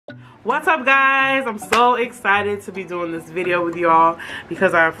What's up, guys? I'm so excited to be doing this video with y'all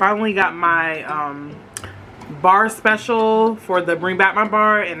because I finally got my bar special for the Bring Back My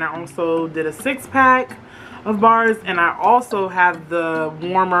Bar, and I also did a 6-pack of bars, and I also have the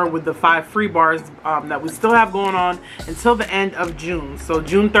warmer with the 5 free bars that we still have going on until the end of June. So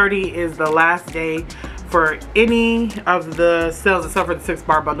June 30 is the last day for any of the sales except for the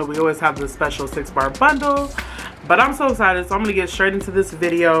 6-bar bundle. We always have the special 6-bar bundle. But I'm so excited, so I'm gonna get straight into this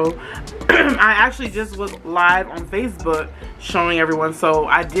video. I actually just was live on Facebook showing everyone, so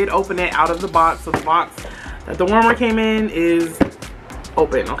I did open it out of the box. So the box that the warmer came in is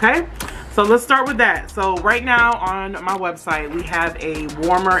open, okay? So let's start with that. So right now on my website, we have a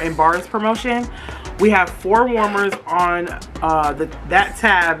warmer and bars promotion. We have 4 warmers on that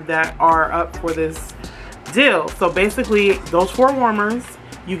tab that are up for this deal. So basically, those 4 warmers,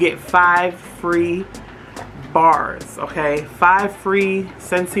 you get 5 free bars, okay? 5 free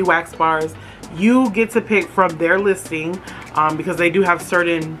Scentsy wax bars. You get to pick from their listing because they do have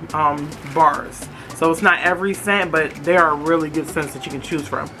certain bars. So it's not every scent, but there are really good scents that you can choose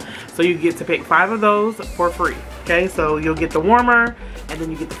from. So you get to pick 5 of those for free, okay? So you'll get the warmer, and then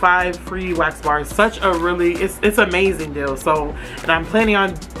you get the 5 free wax bars. Such a really, it's amazing deal. So, and I'm planning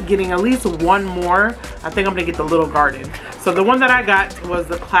on getting at least 1 more. I think I'm gonna get the Little Garden. So the one that I got was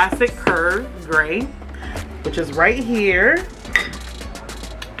the Classic Curve Gray, which is right here.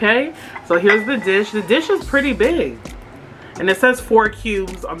 Okay, so here's the dish. The dish is pretty big, and it says 4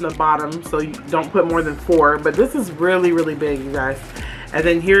 cubes on the bottom, so you don't put more than 4, but this is really, really big, you guys. And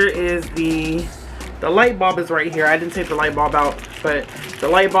then here is the light bulb is right here. I didn't take the light bulb out, but the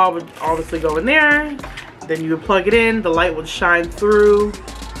light bulb would obviously go in there. Then you would plug it in, the light would shine through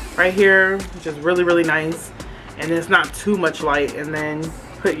right here, which is really, really nice. And it's not too much light. And then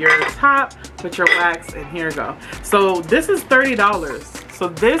put your top, put your wax, and here you go. So this is $30. So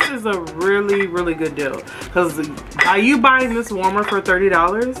this is a really, really good deal, because by you buying this warmer for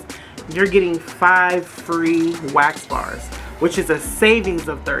 $30, you're getting 5 free wax bars, which is a savings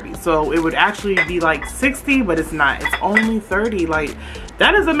of 30. So it would actually be like 60, but it's not. It's only 30. Like,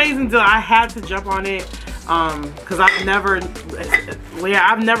 that is an amazing deal. I had to jump on it because I've never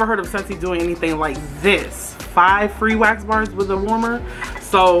heard of Scentsy doing anything like this. 5 free wax bars with a warmer.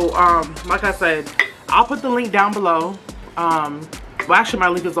 So like I said, I'll put the link down below. Well, actually, my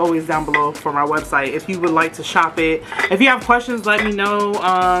link is always down below for my website if you would like to shop it. If you have questions, let me know.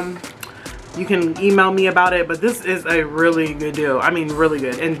 You can email me about it, but this is a really good deal. I mean, really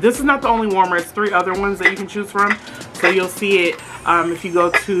good. And this is not the only warmer. It's 3 other ones that you can choose from. So you'll see it if you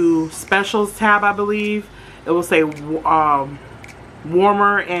go to specials tab, I believe. It will say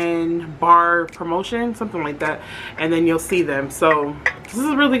warmer and bar promotion, something like that. And then you'll see them. So this is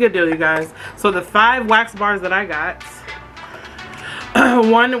a really good deal, you guys. So the 5 wax bars that I got,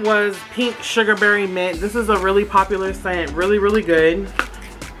 one was Pink Sugarberry Mint. This is a really popular scent. Really, really good.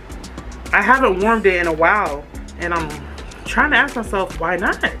 I haven't warmed it in a while, and I'm trying to ask myself, why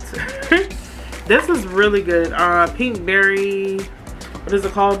not? This is really good. Pink Berry, what is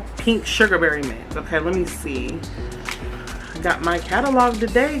it called? Pink Sugarberry Mint. Okay, let me see. I got my catalog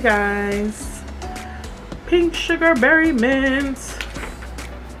today, guys. Pink Sugarberry Mint.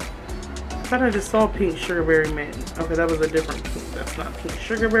 I thought I just saw Pink Sugarberry Mint. Okay, that was a different pink. That's not Pink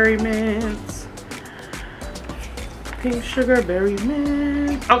Sugarberry Mint. Pink Sugarberry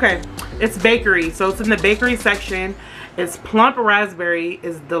Mint. Okay, it's bakery. So it's in the bakery section. It's plump raspberry,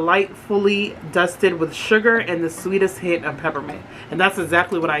 is delightfully dusted with sugar and the sweetest hint of peppermint. And that's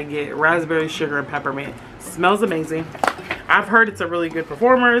exactly what I get. Raspberry, sugar, and peppermint. Smells amazing. I've heard it's a really good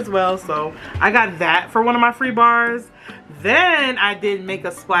performer as well. So I got that for one of my free bars. Then I did Make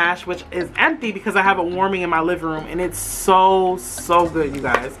a Splash, which is empty because I have it warming in my living room. And it's so, so good, you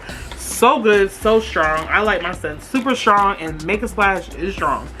guys. So good, so strong. I like my scent super strong, and Make a Splash is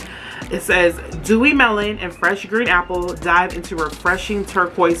strong. It says, dewy melon and fresh green apple dive into refreshing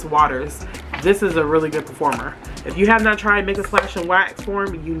turquoise waters. This is a really good performer. If you have not tried Make a Splash in wax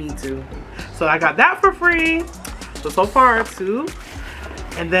form, you need to. So I got that for free. So far 2.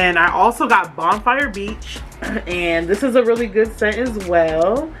 And then I also got Bonfire Beach, and this is a really good scent as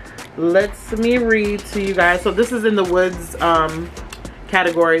well. Let me read to you guys. So this is in the woods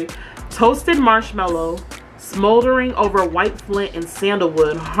category. Toasted marshmallow, smoldering over white flint and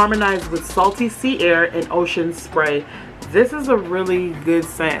sandalwood, harmonized with salty sea air and ocean spray. This is a really good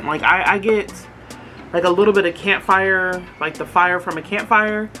scent. Like, I get like a little bit of campfire, like the fire from a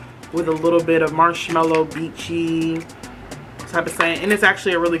campfire, with a little bit of marshmallow, beachy type of scent. And it's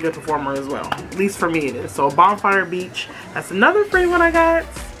actually a really good performer as well. At least for me it is. So Bonfire Beach, that's another free one I got.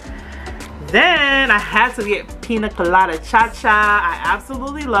 Then I had to get Pina Colada Cha-Cha. I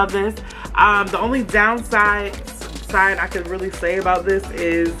absolutely love this. The only downside I could really say about this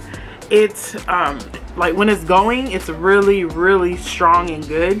is it's like when it's going, it's really strong and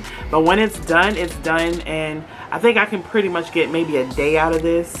good, but when it's done, and I think I can pretty much get maybe a day out of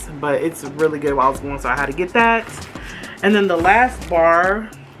this, but it's really good while it's going, so I had to get that. And then the last bar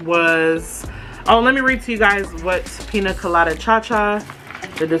was, oh, let me read to you guys what Pina Colada Cha-Cha,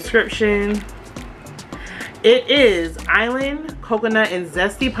 the description. It is island, coconut, and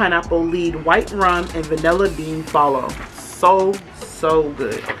zesty pineapple lead, white rum, and vanilla bean follow. So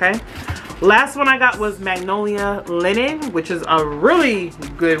good, okay? Last one I got was Magnolia Linen, which is a really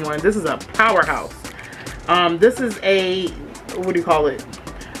good one. This is a powerhouse. This is a, what do you call it?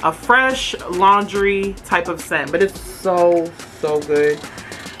 A fresh laundry type of scent, but it's so good.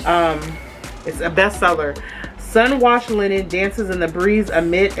 It's a bestseller. Sun-washed linen dances in the breeze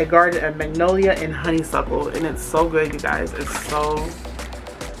amid a garden of magnolia and honeysuckle, and it's so good, you guys. It's so,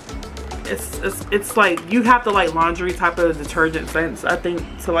 it's like, you have to like laundry type of detergent scents, I think,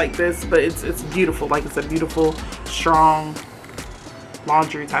 to like this, but it's beautiful. Like, it's a beautiful, strong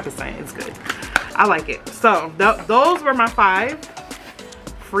laundry type of scent. It's good. I like it. So those were my 5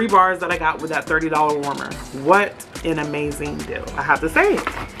 free bars that I got with that $30 warmer. What an amazing deal, I have to say.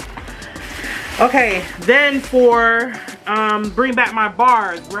 Okay, then for Bring Back My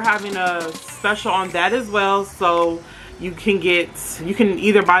Bars, we're having a special on that as well. So you can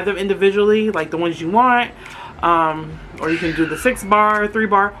either buy them individually, like the ones you want, or you can do the 6 bar, 3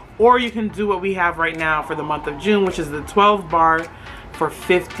 bar, or you can do what we have right now for the month of June, which is the 12 bar for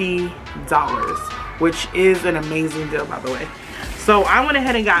 $50, which is an amazing deal, by the way. So I went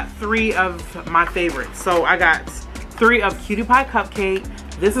ahead and got 3 of my favorites. So I got 3 of Cutie Pie Cupcake.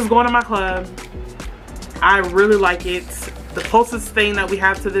 This is going to my club. I really like it. The closest thing that we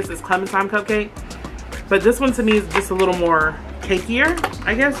have to this is Clementine Cupcake, but this one to me is just a little more cakier,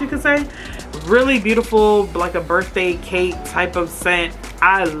 I guess you could say. Really beautiful, like a birthday cake type of scent.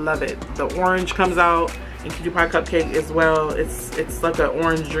 I love it. The orange comes out in Cutie Pie Cupcake as well. It's like an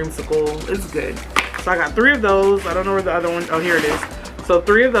orange dreamsicle. It's good. So I got 3 of those. I don't know where the other one, oh, here it is. So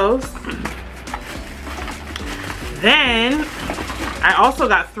 3 of those. Then I also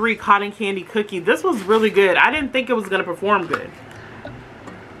got 3 cotton candy cookie. This was really good. I didn't think it was gonna perform good.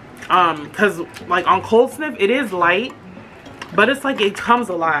 Cause like on Cold Sniff, it is light, but it's like it comes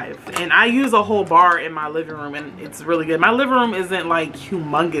alive. And I use a whole bar in my living room, and it's really good. My living room isn't like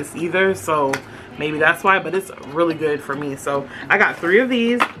humongous either, so maybe that's why, but it's really good for me. So I got 3 of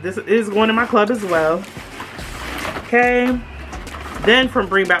these. This is going to my club as well. Okay. Then from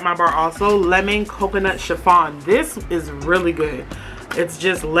Bring Back My Bar also, lemon coconut chiffon. This is really good. It's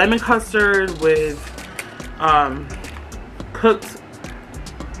just lemon custard with cooked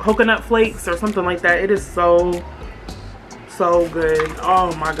coconut flakes or something like that. It is so good.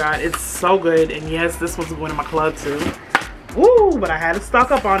 Oh my god, it's so good. And yes, this one's going to my club too. Woo, but I had to stock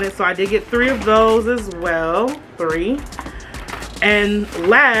up on it, so I did get 3 of those as well. 3. And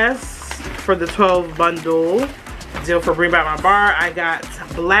last, for the 12 bundle deal for Bring Back My Bar, I got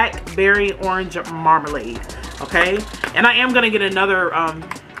blackberry orange marmalade. Okay, and I am gonna get another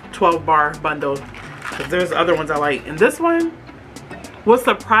 12 bar bundle because there's other ones I like, and this one was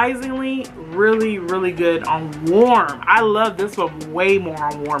surprisingly really good on warm. I love this one way more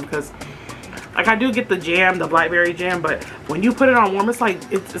on warm because like I do get the jam, the blackberry jam, but when you put it on warm, it's like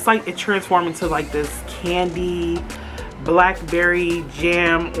it transforms into like this candy blackberry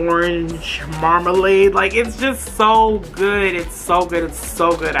jam orange marmalade. Like, it's just so good. It's so good. It's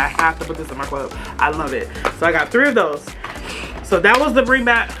so good. I have to put this in my club. I love it. So I got 3 of those. So that was the Bring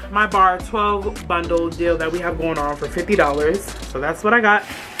Back My Bar 12 bundle deal that we have going on for $50. So that's what I got.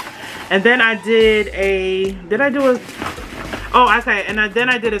 And then I did a, then I did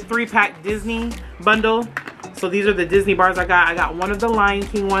a 3-pack Disney bundle. So these are the Disney bars I got. I got one of the Lion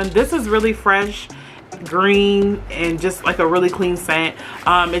King one. This is really fresh, green, and just like a really clean scent.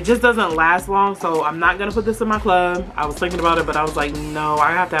 It just doesn't last long, so I'm not gonna put this in my club. I was thinking about it, but I was like, no,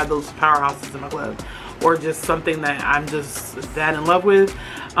 I have to have those powerhouses in my club, or just something that I'm just that in love with.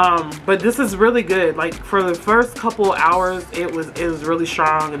 But this is really good. Like, for the first couple hours it was really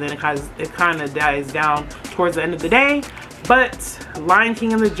strong, and then it kind of dies down towards the end of the day. But Lion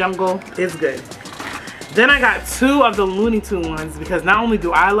King in the Jungle is good. Then I got 2 of the Looney Tunes ones because not only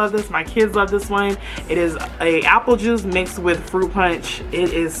do I love this, my kids love this one. It is a apple juice mixed with fruit punch.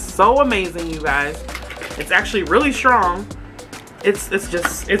 It is so amazing, you guys. It's actually really strong. It's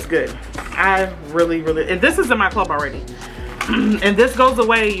good. I really, and this is in my club already. And this goes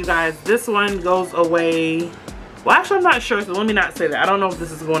away, you guys. This one goes away. Well, actually, I'm not sure, so let me not say that. I don't know if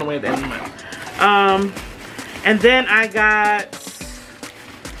this is going away at the end of the month. And then I got,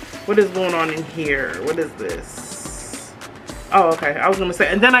 what is going on in here? What is this? Oh, okay. I was gonna say,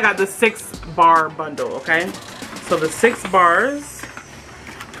 and then I got the 6-bar bundle, okay? So the 6 bars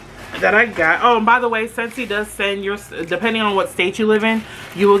that I got. Oh, and by the way, Scentsy does send your, depending on what state you live in,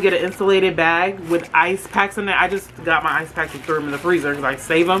 you will get an insulated bag with ice packs in it. I just got my ice packs and threw them in the freezer because I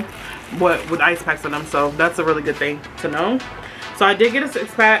save them, but with ice packs in them. So that's a really good thing to know. So I did get a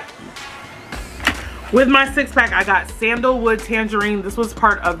 6-pack. With my 6-pack, I got Sandalwood Tangerine. This was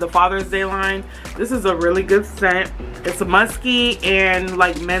part of the Father's Day line. This is a really good scent. It's a musky and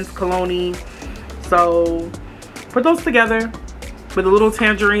like men's cologne. So put those together with a little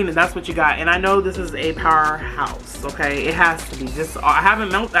tangerine, and that's what you got. And I know this is a powerhouse. Okay, it has to be. Just I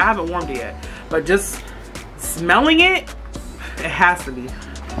haven't warmed it yet, but just smelling it, it has to be.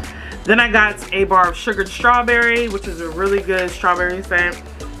 Then I got a bar of sugared strawberry, which is a really good strawberry scent.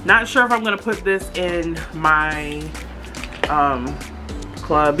 Not sure if I'm gonna put this in my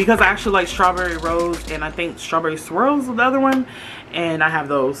club because I actually like strawberry rose, and I think strawberry swirls is the other one, and I have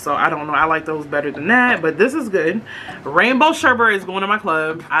those, so I don't know. I like those better than that, but this is good. Rainbow sherbet is going to my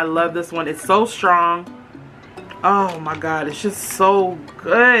club. I love this one. It's so strong. Oh my god, it's just so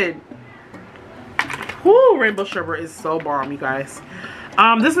good. Whoo, rainbow sherbet is so bomb, you guys.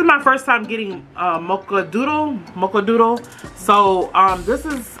 This is my first time getting mocha doodle. So this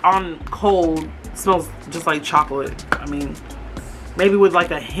is on cold. It smells just like chocolate. I mean, maybe with like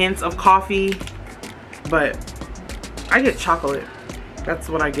a hint of coffee, but I get chocolate. That's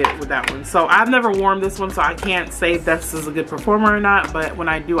what I get with that one. So I've never warmed this one, so I can't say if this is a good performer or not, but when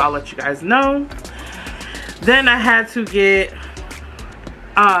I do, I'll let you guys know. Then I had to get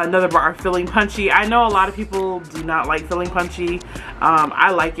another bar of Feeling Punchy. I know a lot of people do not like Feeling Punchy. I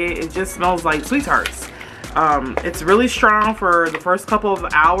like it. It just smells like Sweet Tarts. It's really strong for the first couple of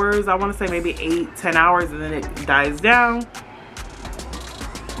hours. I want to say maybe 8-10 hours, and then it dies down.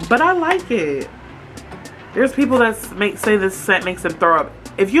 But I like it. There's people that say this scent makes them throw up.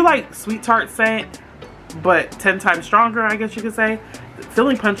 If you like Sweet Tart scent, but 10 times stronger, I guess you could say,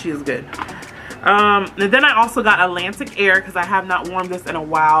 Feeling Punchy is good. And then I also got Atlantic Air because I have not warmed this in a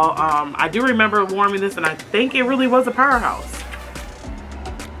while. I do remember warming this, and I think it really was a powerhouse.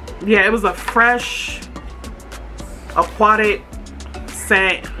 Yeah, it was a fresh aquatic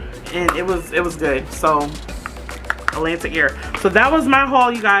scent, and it was good. So Atlantic Air. So that was my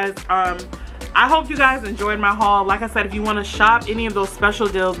haul, you guys. I hope you guys enjoyed my haul. Like I said, if you want to shop any of those special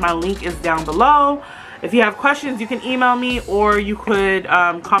deals, my link is down below. If you have questions, you can email me, or you could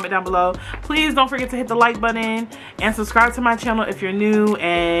comment down below. Please don't forget to hit the like button and subscribe to my channel if you're new.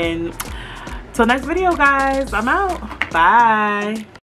 And till next video, guys, I'm out. Bye.